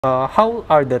How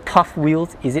are the Tuff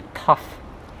wheels? Is it tough?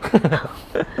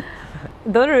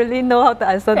 Don't really know how to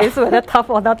answer this, whether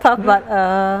tough or not tough, but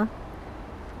I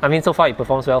mean, so far it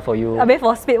performs well for you. I mean,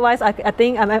 for speed wise, I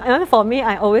think for me,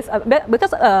 I always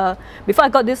because before I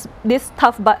got this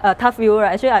tough wheel,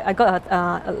 right, actually I got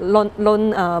a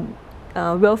loan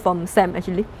wheel from Sam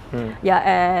actually. Yeah,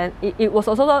 and it was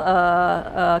also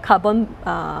a carbon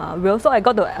wheel, so I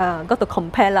got to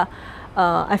compare lah.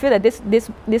 I feel that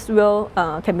this wheel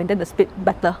can maintain the speed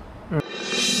better.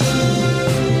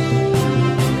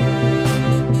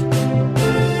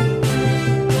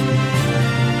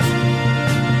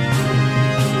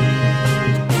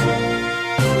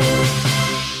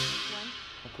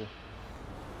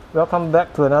 Welcome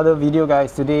back to another video,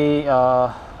 guys. Today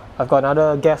I've got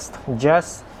another guest,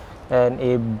 Jess, and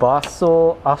a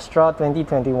Basso Astra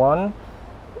 2021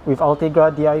 with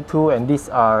Ultegra Di2, and these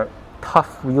are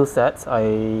Tuff wheel sets.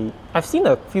 I've seen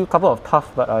a couple of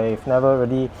Tuff, but I've never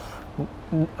really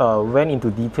went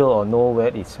into detail or know where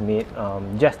it's made.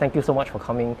 Jess, thank you so much for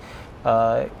coming.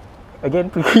 Again,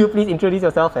 could you please introduce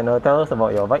yourself and tell us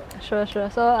about your bike? Sure.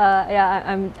 So yeah,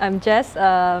 I'm Jess.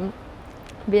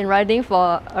 Been riding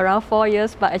for around 4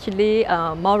 years, but actually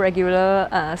more regular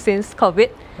since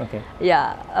COVID. Okay.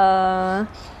 Yeah.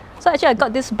 So actually I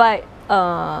got this bike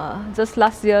just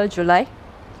last year, July.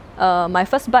 My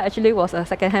first bike actually was a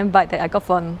second-hand bike that I got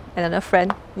from another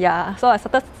friend. Yeah. So I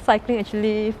started cycling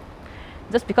actually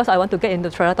just because I want to get into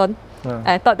triathlon. And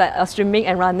I thought that streaming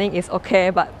and running is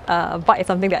okay, but bike is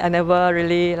something that I never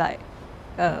really like.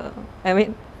 I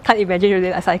mean, can't imagine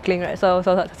really like cycling, right? So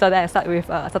then I started with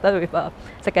a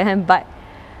second-hand bike.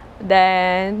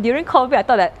 Then during COVID, I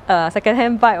thought that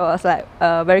second-hand bike was like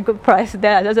a very good price.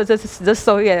 Then I just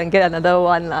sold it and get another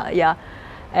one lah. Yeah,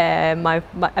 and I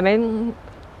mean,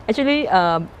 actually,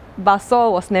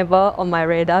 Basso was never on my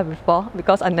radar before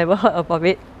because I never heard about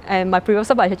it. And my previous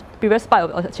bike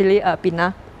was actually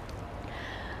Pina.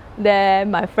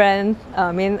 Then my friend,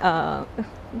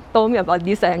 told me about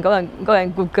this and go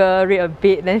and Google, read a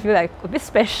bit, then feel like a bit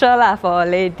special lah for a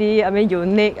lady. I mean,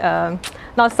 unique,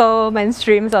 not so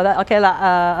mainstream. So that okay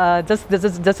lah, just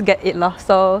get it lah.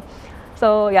 So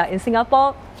yeah, in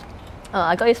Singapore,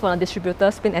 I got it from a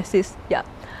distributor, Spin Assist. Yeah.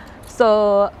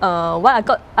 So why I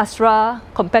got Astra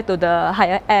compared to the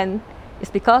higher end is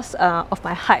because of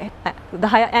my height. The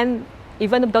higher end,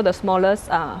 even though the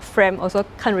smallest frame also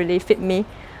can't really fit me.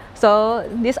 So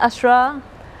this Astra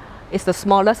is the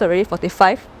smallest already,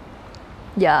 45.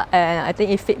 Yeah, and I think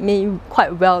it fit me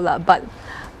quite well lah. But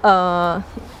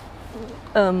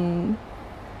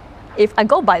if I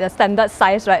go by the standard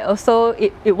size, right, also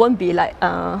it won't be like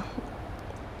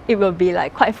it will be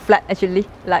like quite flat actually.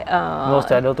 Like no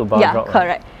saddle to bar yeah, drop.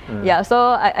 Correct. Yeah,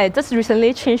 so I just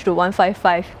recently changed to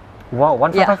 155. Wow,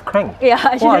 155 crank. Yeah,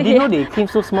 actually. Wow, I didn't know they came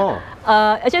so small.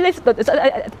 Actually,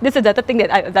 this is the other thing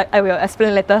that I will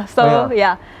explain later. So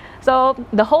yeah. So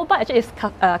the whole bike actually is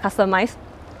customized.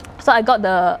 So I got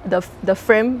the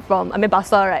frame from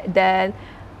Basso, right? Then,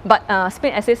 but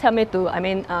Spin Assist helped me to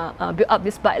build up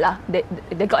this bike lah. They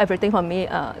got everything for me.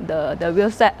 The wheel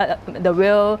set, the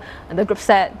wheel, the grip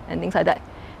set, and things like that.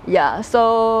 Yeah.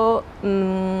 So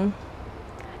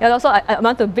yeah. Also, I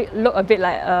want to look a bit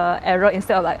like Aero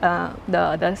instead of like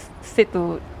the seat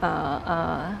to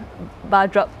bar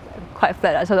drop quite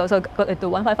flat. Right? So I also got into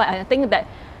 155. And I think that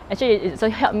actually it also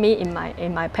helped me in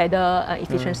my pedal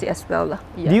efficiency as well.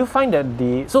 Yeah. Do you find that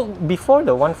so before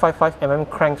the 155mm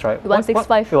cranks, right?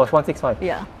 165. It was 165.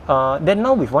 Yeah. Then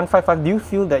now with 155, do you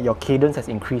feel that your cadence has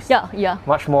increased? Yeah.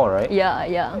 Much more, right?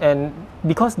 Yeah. And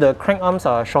because the crank arms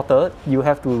are shorter, you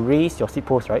have to raise your seat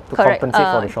post, right, to Correct. compensate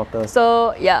for the shorter.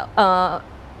 So yeah.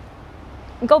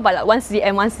 Go by like 1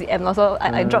 cm also.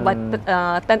 I drop by 10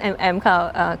 mm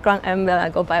kind of ground M. Then I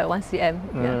go by 1 cm.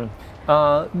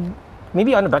 Yeah.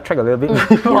 Maybe I want to backtrack a little bit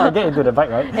before I get into the bike,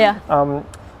 right? Yeah.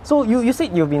 So you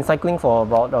said you've been cycling for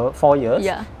about 4 years.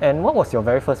 Yeah. And what was your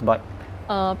very first bike?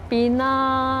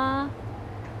 Pina,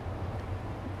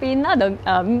 the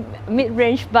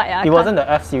mid-range bike. It wasn't the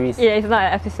F series. Yeah, it's not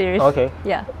an F series. Okay.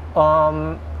 Yeah.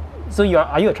 So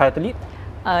are you a triathlete?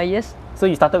 Yes. So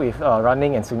you started with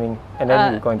running and swimming, and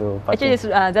then you go into biking.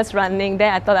 Actually, it's just running.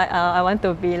 Then I thought I want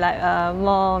to be like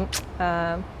more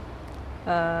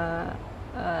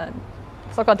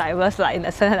so-called diverse, like in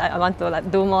the sense that I want to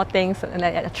like do more things and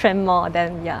like train more.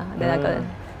 Then yeah, then I got it.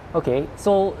 Okay,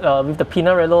 so with the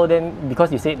Pinarello, then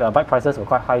because you said the bike prices were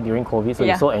quite high during COVID, so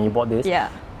you sold and you bought this. Yeah.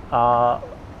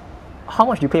 How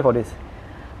much do you pay for this?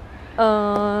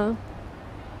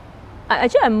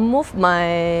 Actually, I moved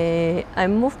my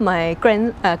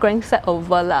crankset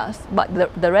over last, but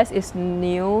the rest is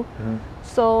new.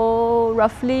 So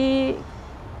roughly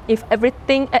if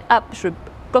everything add up, should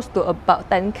close to about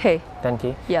 10K.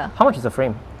 10K? Yeah. How much is the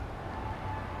frame?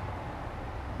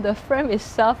 The frame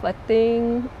itself, I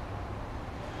think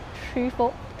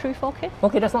 3-4K.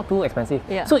 Okay, that's not too expensive.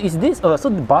 Yeah. So is this, so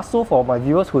the Basso, for my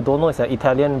viewers who don't know, is an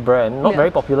Italian brand, not very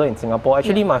popular in Singapore.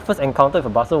 Actually, my first encounter with a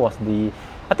Basso was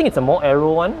I think it's a more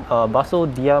aero one, Basso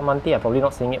Diamante, I'm probably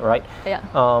not saying it right. Yeah.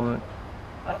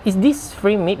 Is this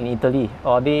frame made in Italy,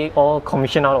 or are they all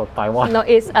commissioned out of Taiwan? No,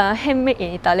 it's handmade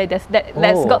in Italy. That's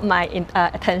got my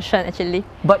attention actually.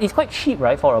 But it's quite cheap,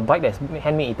 right, for a bike that's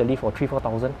handmade in Italy for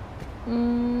 3,000-4,000?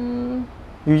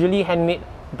 Usually handmade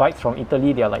bikes from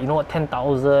Italy, they are like,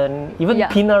 10,000. Even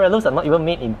Pinarellos are not even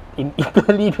made in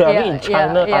Italy, they are made in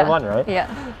China, Taiwan, right? Yeah.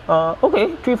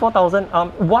 Okay,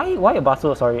 3,000-4,000. Why a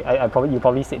Basso? Sorry, you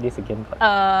probably said this again. But.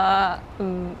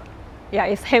 Yeah,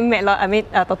 it's handmade. I mean,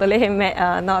 totally handmade.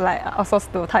 Not like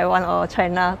outsourced to Taiwan or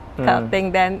China kind of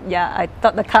thing. Then I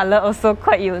thought the color also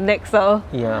quite unique. So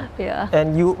yeah.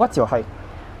 And what's your height?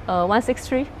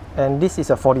 163. And this is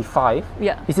a 45.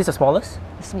 Yeah. Is this the smallest?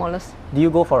 The smallest. Do you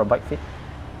go for a bike fit?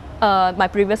 My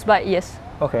previous bike, yes.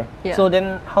 Okay. Yeah. So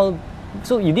then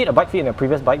so you did a bike fit in a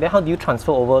previous bike. Then how do you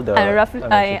transfer over the?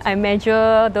 I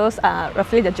measure those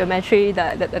roughly the geometry,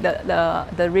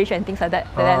 the reach and things like that.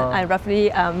 And then I roughly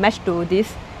match to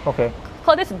this. Okay.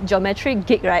 Call this geometry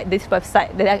gig, right? This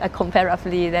website. Then I compare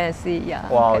roughly. Then I see. Yeah.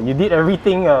 Wow, okay. You did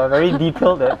everything very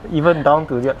detailed, even down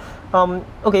to the.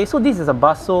 Okay, so this is a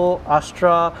Basso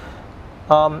Astra.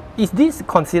 Is this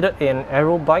considered an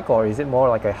aero bike, or is it more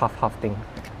like a half thing?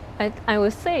 I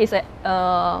would say it's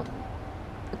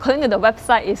according to the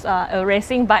website, it's a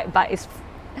racing bike, but it's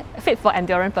fit for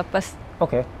endurance purpose.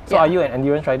 Okay. So are you an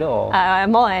endurance rider, or?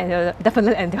 I'm more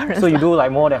definitely endurance. So you do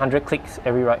like more than 100 clicks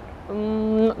every ride?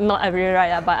 Not every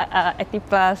ride, but 80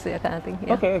 plus, kind of thing.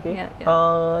 Yeah. Okay.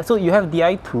 Yeah. So you have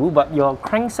Di2, but your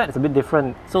crankset is a bit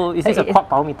different. So is this a quad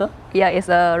power meter? Yeah, it's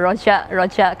a Rojak.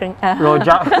 Rojak.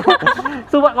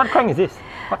 So what crank is this?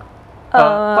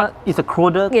 It's a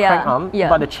Croder crank arm,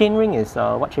 but the chainring is,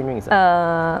 what chainring is it?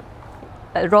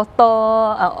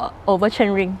 Rotor oval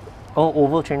chainring. Oh,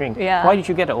 oval chainring. Yeah. Why did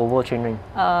you get an oval chainring?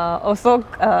 Also,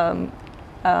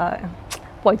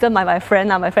 pointed by my friend.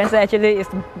 My friend said actually it's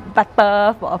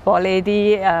better for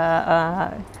lady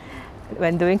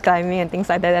when doing climbing and things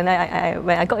like that. And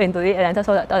when I got into it, and I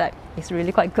thought that it's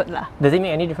really quite good lah. Does it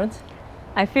make any difference?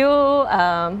 I feel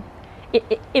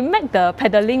it makes the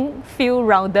pedaling feel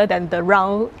rounder than the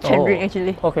round chainring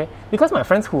actually. Okay, because my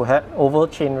friends who had oval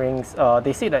chainrings,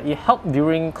 they say that it helped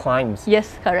during climbs.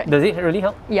 Yes, correct. Does it really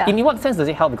help? Yeah. In what sense does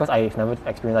it help? Because I've never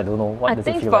experienced, I don't know. What does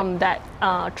it feel like? I think from that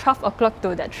 12 o'clock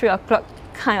to that 3 o'clock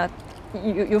kind of,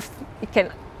 you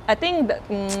can, I think that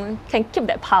can keep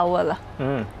that power lah.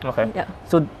 Okay. Yeah.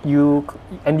 So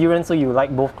endurance, so you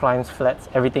like both climbs, flats,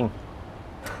 everything?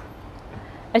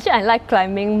 Actually, I like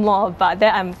climbing more, but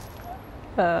then I'm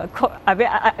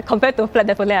compared to flat,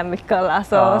 definitely I'm weaker lah.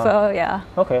 So yeah.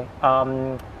 Okay.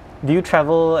 Do you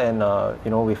travel and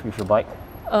with your bike?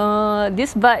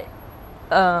 This bike,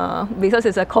 because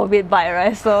it's a COVID bike,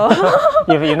 right? So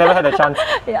you never had a chance.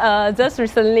 Just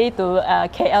recently to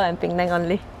KL and Penang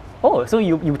only. Oh, so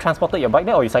you transported your bike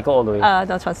there, or you cycle all the way?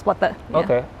 No, transported. Yeah.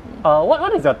 Okay.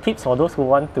 What is your tips for those who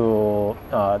want to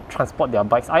transport their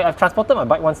bikes? I've transported my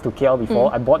bike once to KL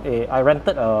before. I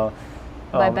rented a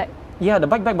bike bag. Yeah, the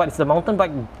bike bag, but it's the mountain bike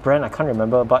brand, I can't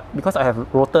remember. But because I have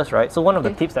rotors, right? So one of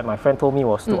the tips that my friend told me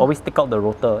was to always take out the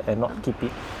rotor and not keep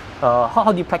it.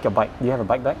 How do you pack your bike? Do you have a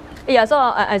bike bag? Yeah, so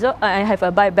I have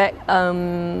a bike bag.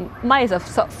 Mine is a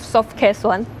soft case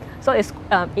one, so it's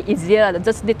easier.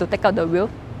 Just need to take out the wheel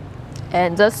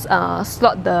and just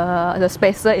slot the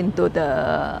spacer into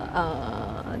the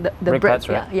brake pads,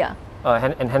 right? Yeah.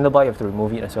 And handlebar, you have to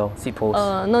remove it as well. Seat post.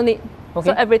 No need. Okay.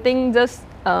 So everything just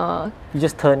you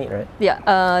just turn it, right?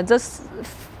 Yeah. Just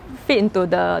fit into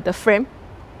the frame.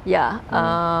 Yeah.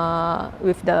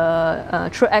 With the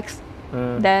True X.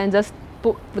 Then just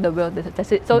put the wheel.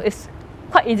 That's it. So it's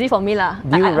quite easy for me lah.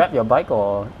 Do you wrap your bike,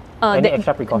 or any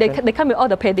extra precaution? They come with all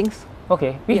the paddings.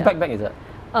 Okay. Which bike bag is that?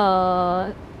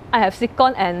 I have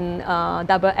Sikon and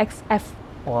XXF.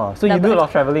 Wow. So you do a lot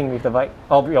of traveling with the bike,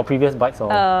 or your previous bikes, or?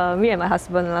 Me and my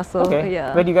husband lah. So okay.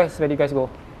 Yeah. Where do you guys go?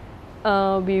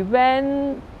 We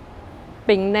went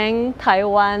Penang,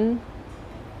 Taiwan,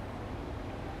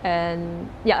 and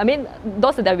I mean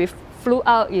those that we flew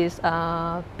out is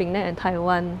Penang and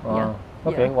Taiwan. Yeah.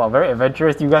 Okay, wow, very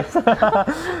adventurous, you guys.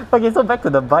 Okay, so back to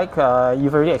the bike.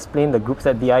 You've already explained the group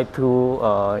set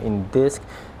Di2 in disc.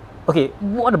 Okay,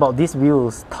 what about these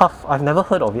wheels? Tuff, I've never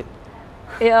heard of it.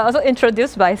 Yeah, also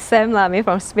introduced by Sam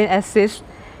from Spin Assist.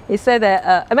 He said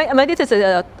that this is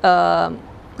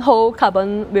whole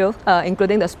carbon wheel,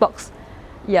 including the spokes.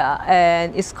 Yeah,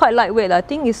 and it's quite lightweight. I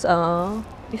think it's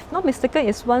if not mistaken,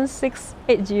 it's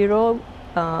 1680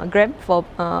 gram for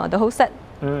the whole set.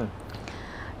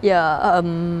 Yeah,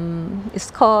 it's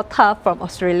called Tuff from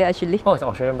Australia actually. Oh, it's an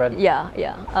Australian brand. Yeah,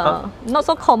 yeah. Not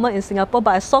so common in Singapore,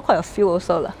 but I saw quite a few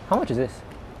also lah. How much is this?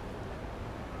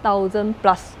 1,000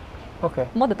 plus. Okay.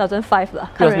 More than 1,500 lah.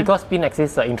 It was because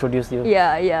Pinaxis introduced you.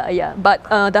 Yeah, yeah, yeah. But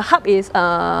the hub is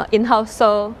in-house,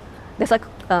 so there's like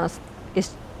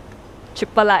it's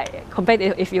cheaper like compared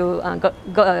to if you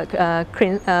got a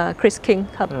Chris King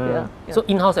hub. Yeah, yeah. So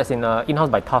in-house as in in-house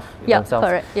by Tuff themselves.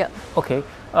 Correct. Yeah. Okay.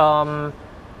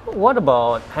 What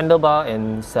about handlebar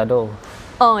and saddle?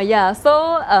 Oh yeah.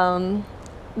 So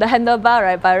the handlebar,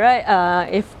 right? By right,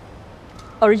 if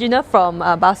original from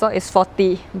Basso is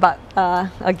 40, but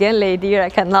again, lady, I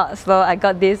cannot. So I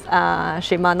got this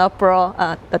Shimano Pro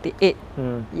 38.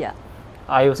 Yeah.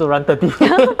 I also run 30.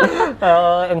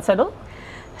 And saddle?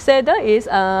 Saddle is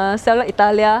Saddle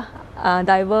Italia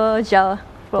Diver Gel.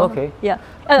 Okay. Yeah.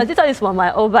 This one is for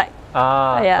my old bike.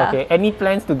 Yeah. Okay. Any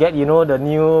plans to get, the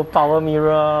new power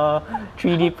mirror,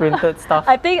 3D printed stuff?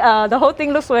 I think the whole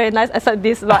thing looks very nice except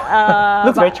this, but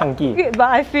looks very chunky. But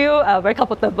I feel very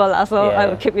comfortable, so I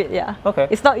will keep it. Yeah. Okay.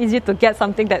 It's not easy to get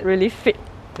something that really fit.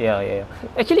 Yeah.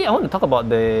 Actually, I want to talk about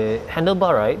the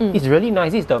handlebar, right? It's really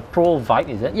nice. It's the Pro Vibe,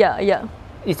 is it? Yeah.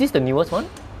 Is this the newest one?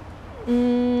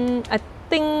 I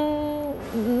think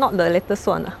not the latest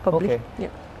one, probably. Okay. Yeah.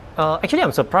 Actually,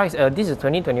 I'm surprised. This is a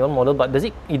 2021 model, but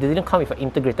it didn't come with an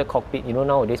integrated cockpit.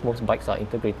 Nowadays most bikes are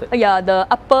integrated. Yeah, the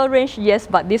upper range, yes,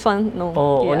 but this one, no.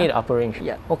 Oh, only the upper range.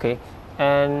 Yeah. Okay.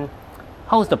 And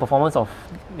how's the performance of,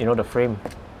 the frame?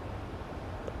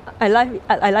 I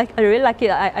really like it.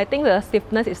 I think the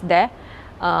stiffness is there.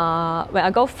 When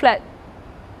I go flat,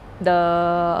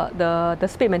 the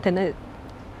speed maintenance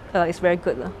is very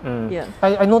good. Yeah.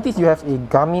 I noticed you have a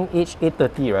Garmin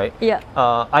H830, right? Yeah.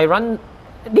 I run.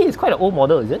 This is quite an old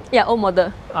model, is it? Yeah, old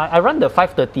model. I run the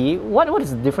 530. What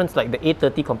is the difference like the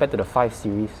 830 compared to the 5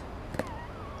 series?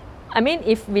 I mean,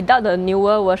 if without the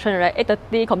newer version, right,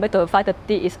 830 compared to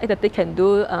 530 is 830 can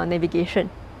do navigation.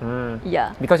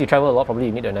 Yeah. Because you travel a lot, probably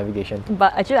you need the navigation.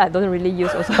 But actually, I don't really use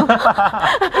also.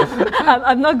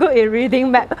 I'm not good in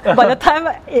reading map. By the time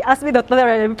it asks me to turn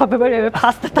around, I probably will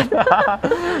pass the time.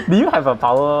 Do you have a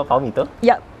power meter?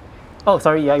 Yeah. Oh,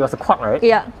 sorry. Yeah, it was a quad, right?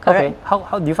 Yeah, correct. Okay.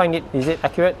 How do you find it? Is it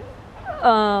accurate?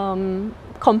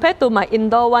 Compared to my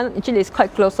indoor one, actually it's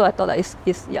quite close. So I thought that it's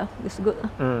good.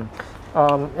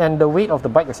 And the weight of the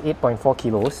bike is 8.4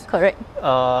 kilos. Correct.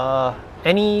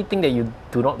 Anything that you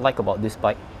do not like about this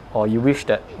bike, or you wish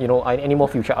that any more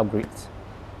future upgrades?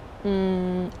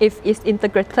 If it's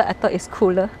integrated, I thought it's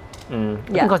cooler. I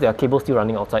think because there are cables still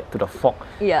running outside to the fork.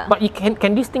 Yeah. But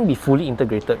can this thing be fully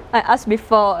integrated? I asked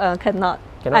before, cannot.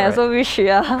 I also wish,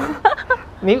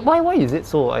 Maybe, why is it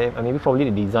so? Maybe probably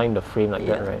they designed the frame like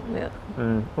that, right?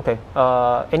 Yeah. Okay.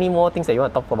 Any more things that you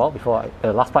want to talk about before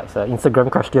the last part is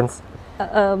Instagram questions?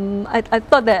 I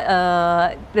thought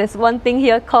that there's one thing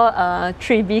here called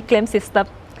 3B clamp system.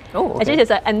 Oh, okay. Actually,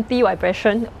 it's an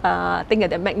anti-vibration thing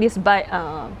that make this bike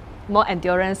more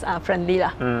endurance friendly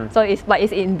lah. So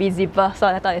it's invisible. So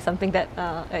I thought it's something that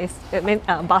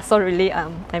Basso really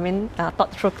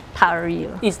thought through thoroughly.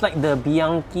 It's like the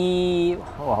Bianchi.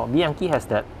 Wow, Bianchi has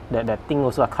that thing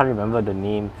also. I can't remember the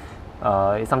name.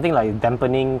 It's something like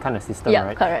dampening kind of system, right?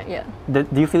 Yeah, correct. Yeah.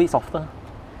 Do you feel it softer?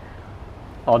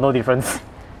 Or no difference?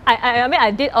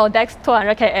 I did Audax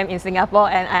 200 km in Singapore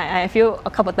and I feel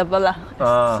comfortable lah.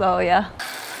 So yeah.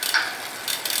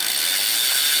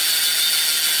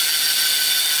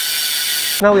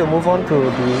 Now we'll move on to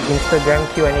the Instagram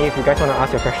Q&A. If you guys want to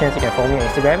ask your questions, you can follow me on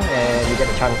Instagram and you get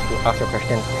a chance to ask your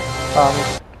questions.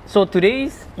 So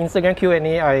today's Instagram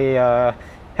Q&A, I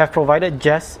have provided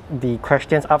Jess the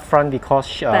questions up front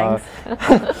because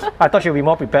I thought she'll be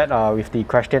more prepared with the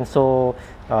questions. So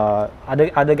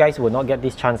other guys will not get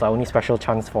this chance, only special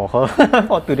chance for her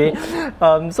for today.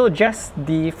 So Jess,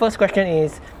 the first question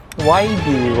is, why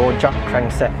the Rojak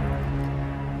crankset?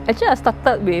 Actually, I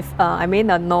started with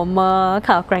a normal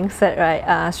kind of crankset, right?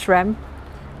 SRAM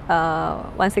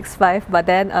 165. But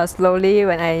then slowly,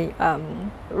 when I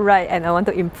ride and I want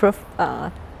to improve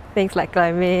things like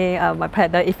climbing, my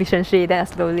pedal efficiency, then I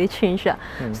slowly change.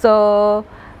 So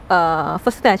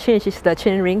first thing I changed is the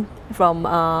chainring from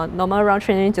normal round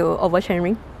chainring to oval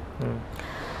chainring.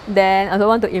 Then I also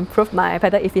want to improve my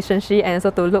pedal efficiency and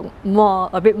also to look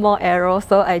a bit more aero.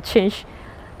 So I changed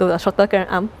to the shorter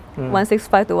current arm.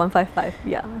 165 to 155,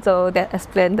 yeah. So that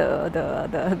explains the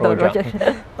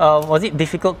Rojak. Was it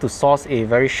difficult to source a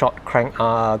very short crank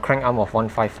arm of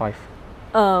 155?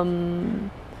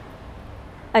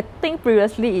 I think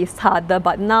previously it's harder,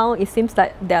 but now it seems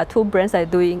like there are two brands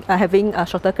that are having a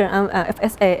shorter crank arm,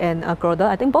 FSA and Groda.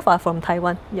 I think both are from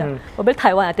Taiwan. Yeah, probably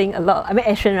Taiwan. I think a lot. I mean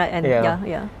Asian, right? And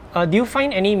yeah. Do you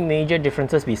find any major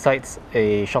differences besides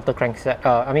a shorter crankset?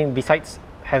 I mean, besides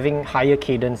having higher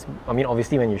cadence. I mean,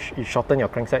 obviously when you shorten your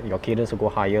crankset, your cadence will go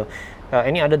higher.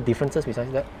 Any other differences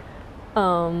besides that?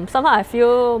 Somehow I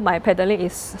feel my pedaling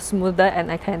is smoother and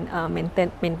I can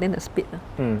maintain the speed.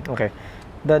 Okay.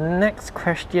 The next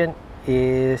question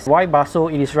is why Basso?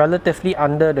 It is relatively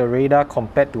under the radar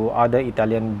compared to other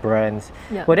Italian brands.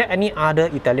 Yeah. Were there any other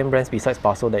Italian brands besides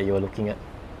Basso that you were looking at?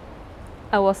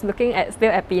 I was looking at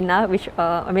still at Pina, which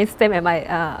I mean same at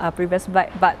my previous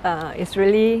bike, but it's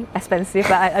really expensive.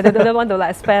 I don't want to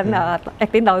like spend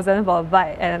 18,000 for a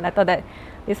bike, and I thought that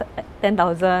this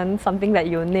 10,000 something that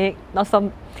unique, not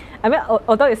some. I mean,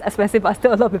 although it's expensive, but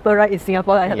still a lot of people ride in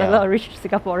Singapore. I had a lot of rich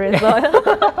Singaporeans,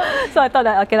 so I thought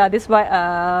that okay this bike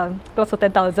close to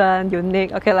 10,000,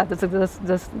 unique. Okay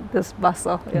this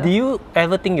Basso. Yeah. Do you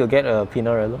ever think you'll get a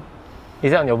Pinarello?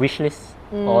 Is it on your wish list?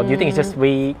 Or do you think it's just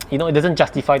way, it doesn't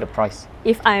justify the price?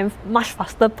 If I'm much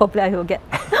faster, probably I will get.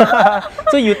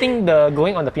 So you think the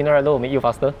going on the Pinarello will make you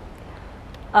faster?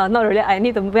 Not really. I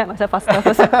need to make myself faster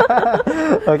first.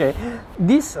 Okay.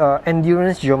 This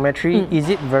endurance geometry, is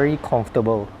it very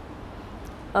comfortable?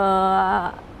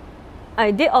 I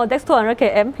did Audex 200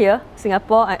 km here,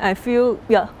 Singapore. I feel,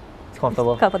 it's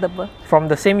comfortable. It's comfortable. From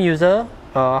the same user,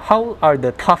 how are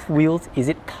the Tuff wheels? Is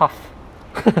it tough?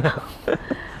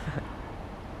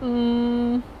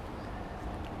 Don't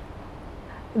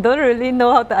really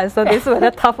know how to answer this,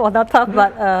 whether tough or not tough,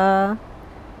 but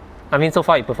I mean, so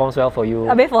far it performs well for you.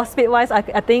 I mean, for speed wise, I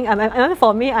think I mean,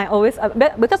 for me, I always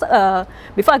because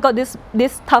before I got this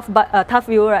tough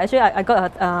wheel, right, actually I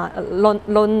got a loan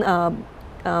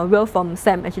wheel from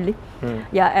Sam actually.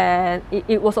 Yeah, and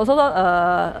it was also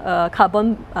a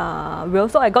carbon wheel,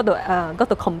 so I got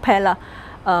to compare lah.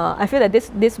 I feel that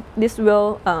this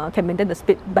wheel can maintain the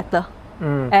speed better.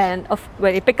 And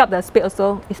when it pick up the speed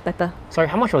also, it's better. Sorry,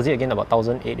 how much was it again? About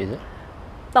 1,008, is it?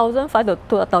 1,500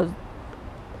 to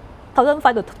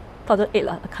 1,008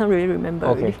 lah. I can't really remember.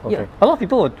 Okay, really. okay. Yeah. A lot of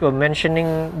people were mentioning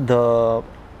the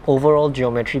overall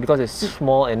geometry because it's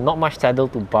small and not much saddle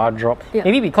to bar drop. Yeah.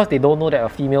 Maybe because they don't know that a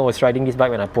female was riding this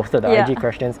bike when I posted the IG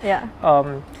questions. Yeah.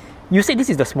 You said this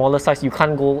is the smaller size. You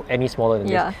can't go any smaller than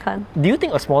this. Yeah, can't. Do you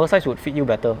think a smaller size would fit you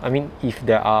better? I mean, if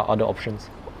there are other options.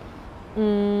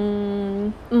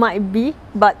 Might be,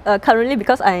 but currently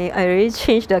because I already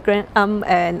changed the crank arm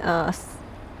and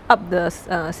up the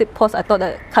seat post, I thought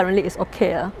that currently it's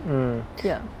okay.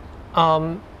 Yeah.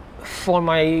 For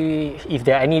if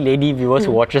there are any lady viewers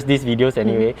who watches these videos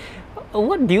anyway,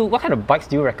 what kind of bikes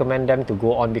do you recommend them to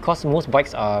go on? Because most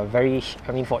bikes are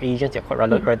for Asians, they're quite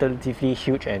relatively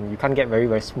huge, and you can't get very,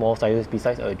 very small sizes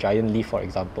besides a giant leaf, for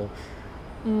example.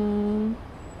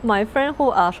 My friend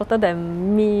who are shorter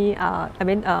than me,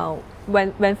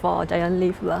 went for giant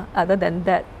leaf lah. Other than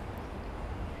that,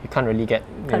 you can't really get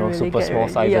super small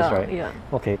sizes, right? Yeah.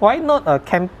 Okay. Why not a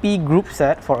Campy group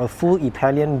set for a full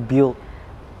Italian build?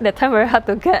 That time very hard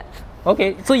to get.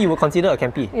 Okay, so you would consider a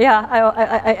Campy? Yeah,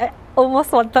 I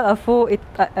almost wanted a full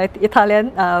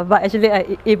Italian, but actually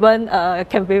I even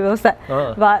Campy wheel set.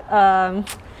 But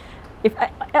if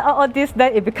I add all this,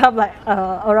 then it becomes like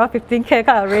around 15k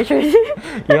kind of range already.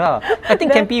 Yeah, I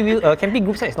think Campy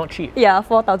group set is not cheap. Yeah,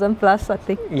 4,000 plus, I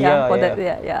think.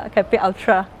 Campy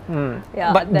Ultra.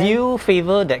 Yeah, but do you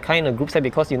favor that kind of group set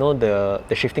because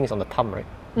the shifting is on the thumb, right?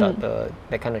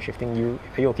 That kind of shifting.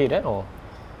 Are you okay with that or?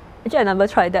 Actually, I never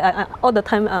tried that. I all the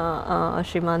time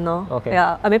Shimano. Okay.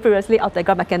 Yeah, I mean previously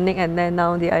Outegra Mechanic and then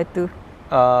now the i2.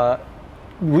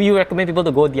 Would you recommend people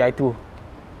to go Di2?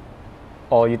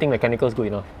 Or you think mechanical is good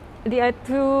enough? The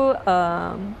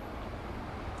i2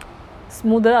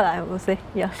 smoother, I would say.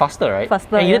 Yeah. Faster, right?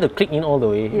 Faster. And you have to click in all the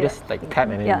way. You just like tap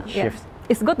and then it shifts.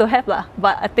 It's good to have lah,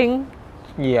 but I think.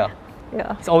 Yeah.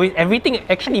 It's always everything.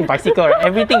 Actually, in bicycle, right,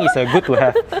 everything is a good to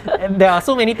have. And there are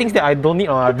so many things that I don't need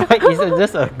on my bike. It's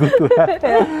just a good to have.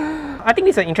 I think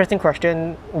it's an interesting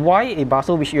question. Why a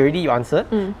Basso, which you answered?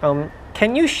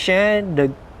 Can you share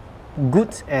the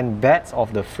goods and bads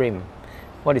of the frame?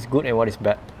 What is good and what is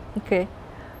bad? Okay.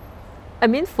 I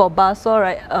mean for Basso,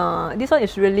 right, this one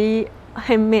is really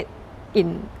handmade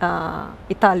in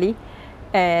Italy.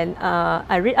 And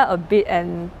I read out a bit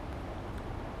and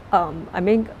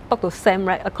talk to Sam,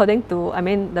 right, according to,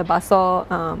 the Basso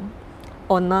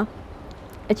owner.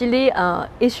 Actually,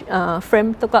 each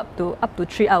frame took up to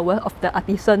 3 hours of the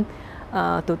artisan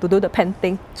to do the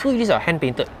painting. So these are hand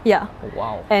painted? Yeah. Oh,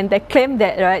 wow. And they claim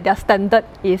that their standard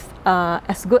is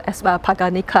as good as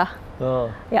Paganica.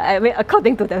 Oh. Yeah, I mean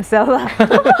according to themselves.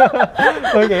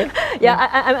 Okay. Yeah,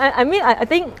 I mean I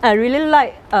think I really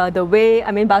like the way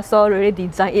Basso really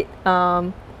designed it.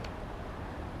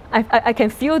 I can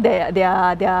feel their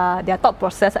thought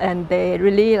process, and they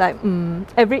really like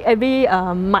every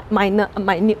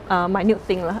minute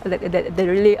thing that they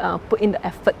really put in the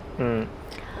effort.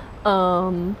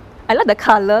 I like the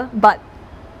color, but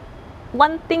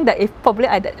one thing that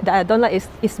that I don't like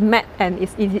is matte, and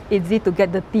it's easy to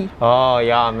get dirty. Oh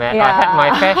yeah, matte. Yeah. I had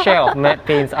my fair share of matte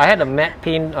paints. I had a matte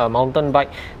paint mountain bike.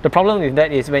 The problem with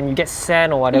that is when you get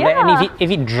sand or whatever, and if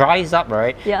it dries up,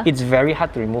 right, it's very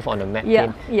hard to remove on a matte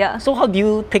paint. Yeah. So how do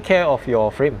you take care of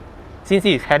your frame, since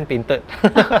it is hand painted?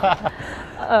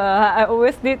 I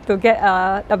always need to get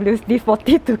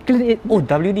WD-40 to clean it. Oh,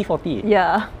 WD-40.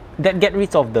 Yeah. That get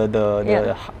rid of the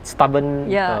stubborn.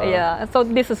 Yeah. So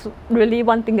this is really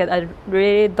one thing that I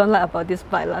really don't like about this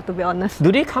bike, to be honest.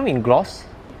 Do they come in gloss?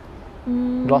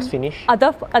 Gloss finish?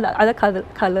 Other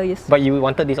color, yes. But you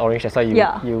wanted this orange, that's why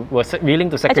you were willing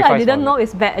to sacrifice. Actually, I didn't know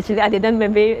it's bad. Actually, I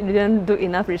didn't do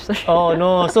enough research. Oh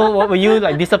no! So what were you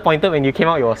like disappointed when you came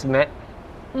out? It was matte.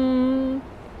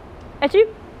 Actually,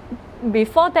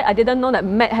 before that, I didn't know that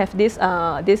matte have this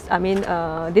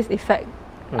effect.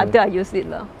 Until I used it,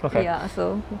 Okay. Yeah.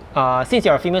 So. Since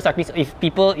you're a female cyclist, if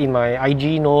people in my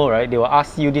IG know, right, they will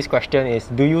ask you this question: is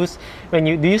do you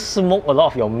smoke a lot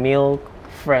of your male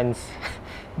friends?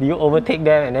 Do you overtake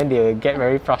them and then they will get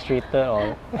very frustrated,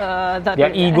 or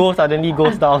their ego suddenly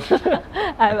goes down?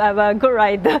 I'm a good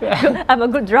rider. I'm a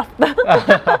good drafter.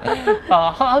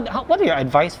 What are your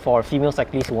advice for female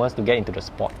cyclists who wants to get into the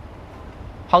sport?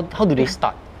 How do they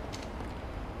start?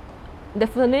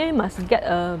 Definitely must get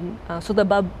a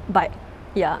suitable bike.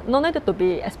 Yeah, no need to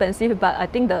be expensive, but I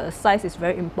think the size is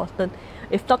very important.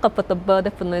 If not comfortable,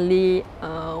 definitely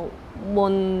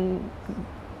won't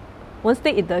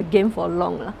stay in the game for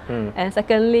long. And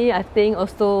secondly, I think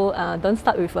also don't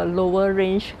start with a lower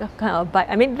range kind of bike.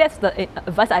 I mean, that's the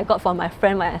advice I got from my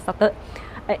friend when I started.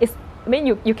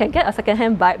 You can get a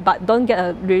second-hand bike, but don't get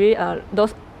a really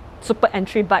those super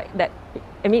entry bike that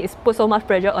it's put so much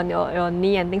pressure on your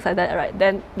knee and things like that, right?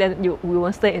 Then we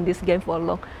won't stay in this game for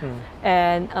long.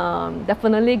 And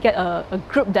definitely get a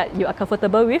group that you are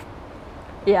comfortable with.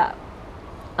 Yeah.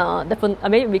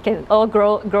 We can all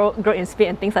grow in speed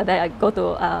and things like that. I go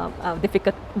to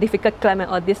difficult climb and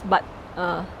all this, but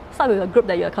start with a group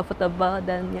that you are comfortable.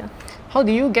 Then yeah. How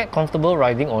do you get comfortable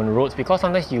riding on roads? Because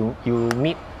sometimes you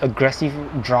meet aggressive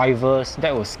drivers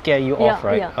that will scare you off,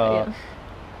 right?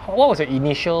 What was your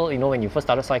initial, when you first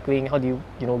started cycling? How do you,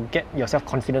 get yourself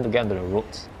confident to get onto the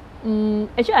roads?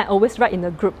 Actually, I always ride in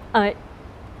a group.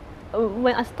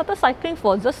 When I started cycling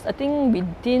for just, I think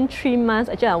within 3 months,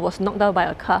 actually I was knocked down by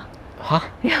a car. Huh?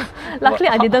 Yeah. Luckily,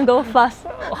 I didn't go fast.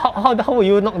 How were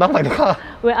you knocked down by the car?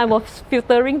 When I was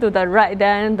filtering to the right,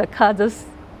 then the car just...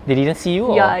 They didn't see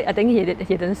you? Yeah, or? I think he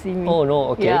didn't see me. Oh no,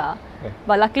 okay. Yeah. Okay.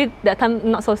 But luckily, that time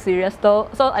not so serious though.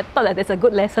 So I thought that it's a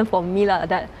good lesson for me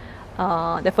that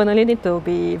definitely need to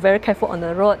be very careful on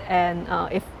the road, and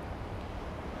if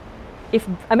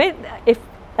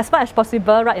as much as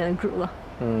possible ride in a group.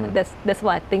 That's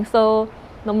what I think. So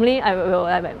normally I will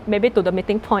maybe to the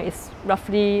meeting point is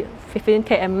roughly 15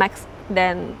 km max.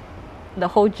 Then the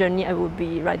whole journey I will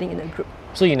be riding in a group.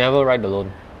 So you never ride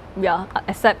alone? Yeah,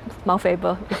 except Mount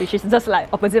Faber, which is just like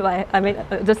opposite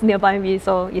just nearby me,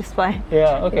 so it's fine.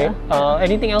 Yeah, okay. Yeah.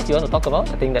 Anything else you want to talk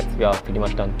about? I think we are pretty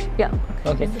much done. Yeah.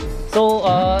 Okay. So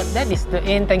that is the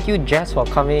end. Thank you, Jess, for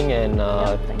coming and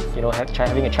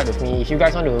having a chat with me. If you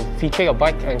guys want to feature your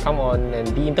bike and come on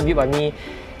and be interviewed by me,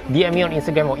 DM me on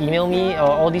Instagram or email me.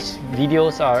 All these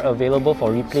videos are available for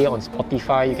replay on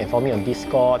Spotify. You can follow me on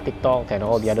Discord, TikTok, and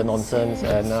all the other nonsense.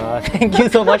 And thank you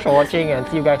so much for watching, and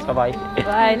see you guys. Bye-bye.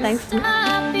 Bye, thanks.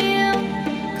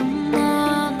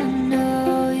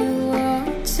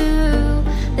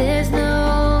 There's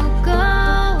no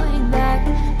going back.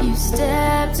 You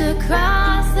stepped across